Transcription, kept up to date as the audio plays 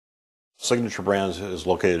Signature Brands is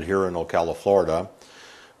located here in Ocala, Florida.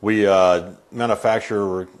 We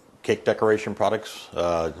manufacture cake decoration products.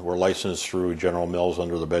 We're licensed through General Mills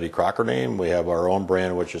under the Betty Crocker name. We have our own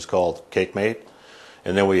brand, which is called Cake Mate.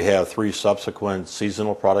 And then we have 3 subsequent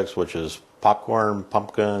seasonal products, which is popcorn,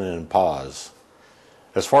 pumpkin, and PAAS.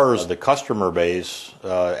 As far as the customer base,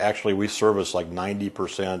 actually we service like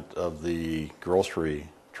 90% of the grocery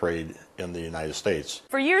trade in the United States.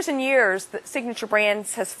 For years and years, the Signature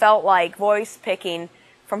Brands has felt like voice picking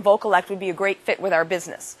from Vocollect would be a great fit with our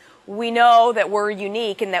business. We know that we're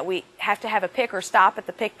unique and that we have to have a picker stop at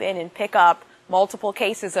the pick bin and pick up multiple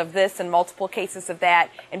cases of this and multiple cases of that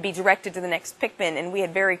and be directed to the next pick bin, and we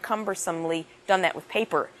had very cumbersomely done that with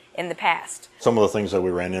paper in the past. Some of the things that we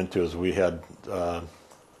ran into is we had a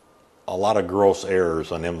lot of gross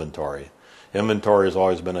errors on inventory. Inventory has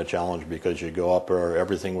always been a challenge because you go up there,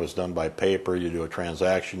 everything was done by paper, you do a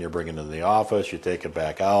transaction, you bring it into the office, you take it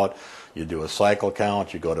back out, you do a cycle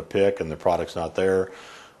count, you go to pick and the product's not there.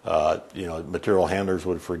 Material handlers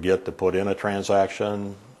would forget to put in a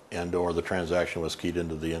transaction and or the transaction was keyed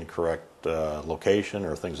into the incorrect location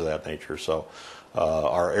or things of that nature. So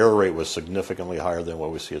our error rate was significantly higher than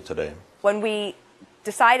what we see it today. When we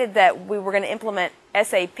decided that we were going to implement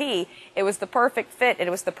SAP, it was the perfect fit. It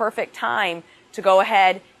was the perfect time to go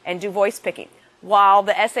ahead and do voice picking. While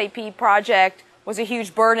the SAP project was a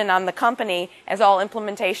huge burden on the company, as all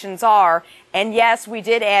implementations are, and yes, we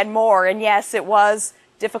did add more, and yes, it was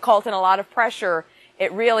difficult and a lot of pressure,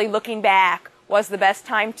 it really, looking back, was the best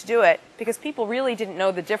time to do it because people really didn't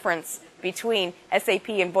know the difference between SAP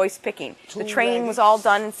and voice picking. The training was all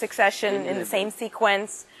done in succession, in the same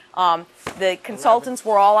sequence. The consultants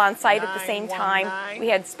were all on site at the same time. We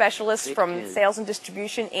had specialists from sales and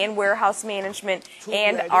distribution and warehouse management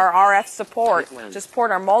and our RF support to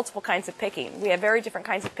support our multiple kinds of picking. We have very different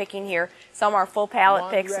kinds of picking here. Some are full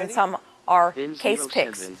pallet picks and some are case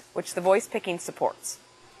picks, which the voice picking supports.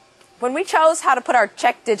 When we chose how to put our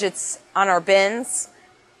check digits on our bins,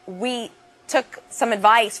 we took some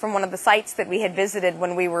advice from one of the sites that we had visited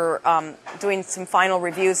when we were doing some final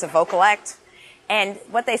reviews of Vocollect. And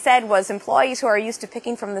what they said was employees who are used to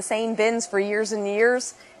picking from the same bins for years and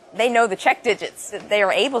years, they know the check digits. They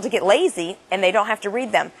are able to get lazy and they don't have to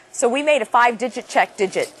read them. So we made a 5-digit check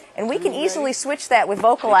digit. And we can easily switch that with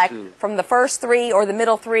Vocollect from the first 3 or the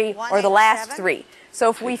middle 3 or the last 3. So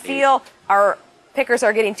if we feel our pickers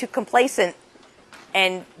are getting too complacent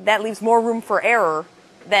and that leaves more room for error,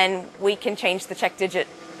 then we can change the check digit.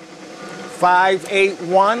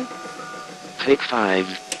 581. Pick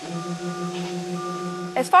 5.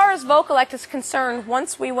 As far as Vocollect is concerned,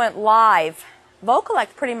 once we went live,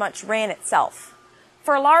 Vocollect pretty much ran itself.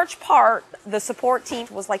 For a large part, the support team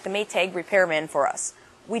was like the Maytag repairman for us.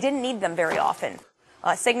 We didn't need them very often.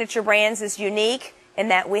 Signature Brands is unique in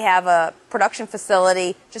that we have a production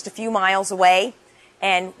facility just a few miles away,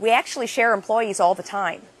 and we actually share employees all the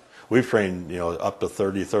time. We've trained up to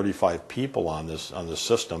 30, 35 people on this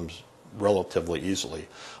systems relatively easily.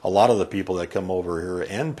 A lot of the people that come over here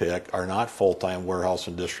and pick are not full-time warehouse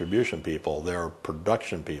and distribution people. They're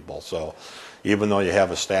production people. So even though you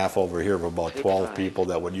have a staff over here of about 12 people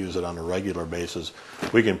that would use it on a regular basis,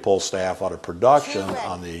 we can pull staff out of production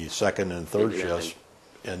on the second and third shifts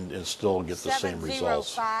and still get the same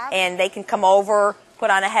results. And they can come over, put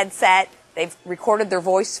on a headset, they've recorded their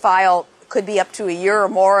voice file, could be up to a year or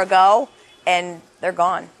more ago, and they're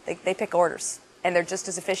gone. They pick orders. And they're just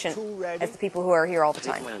as efficient as the people who are here all the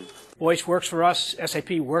time. Voice works for us.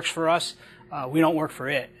 SAP works for us. We don't work for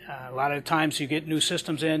it. A lot of times you get new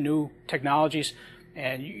systems in, new technologies,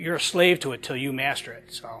 and you're a slave to it till you master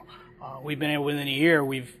it. So we've been able, within a year,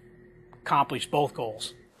 we've accomplished both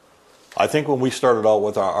goals. I think when we started out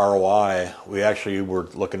with our ROI, we actually were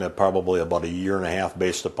looking at probably about a year and a half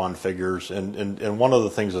based upon figures. And one of the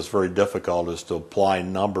things that's very difficult is to apply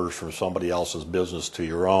numbers from somebody else's business to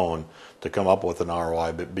your own to come up with an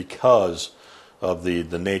ROI. But because of the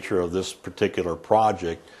nature of this particular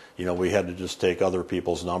project, we had to just take other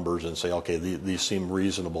people's numbers and say, okay, these seem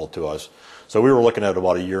reasonable to us. So we were looking at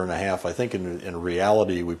about a year and a half. I think in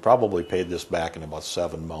reality, we probably paid this back in about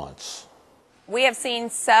 7 months. We have seen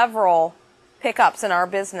several pickups in our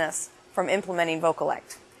business from implementing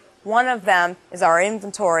Vocollect. One of them is our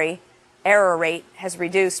inventory error rate has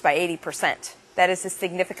reduced by 80%. That is a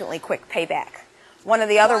significantly quick payback. One of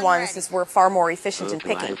the other ones is we're far more efficient in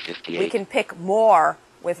picking. We can pick more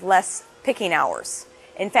with less picking hours.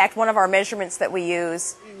 In fact, one of our measurements that we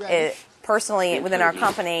use personally within our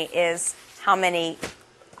company is how many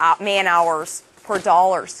man hours per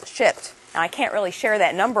dollar shipped. Now, I can't really share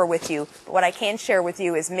that number with you, but what I can share with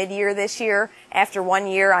you is mid-year this year, after 1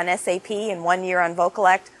 year on SAP and 1 year on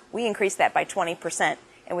Vocollect, we increased that by 20%.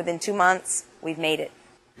 And within 2 months, we've made it.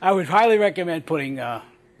 I would highly recommend putting a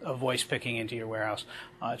voice picking into your warehouse.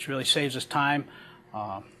 It really saves us time,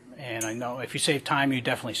 and I know if you save time, you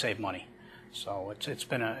definitely save money. So it's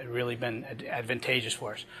really been advantageous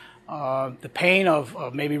for us. The pain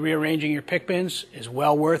of maybe rearranging your pick bins is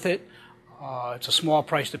well worth it. It's a small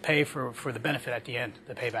price to pay for the benefit at the end,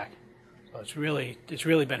 the payback. So it's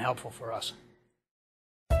really been helpful for us.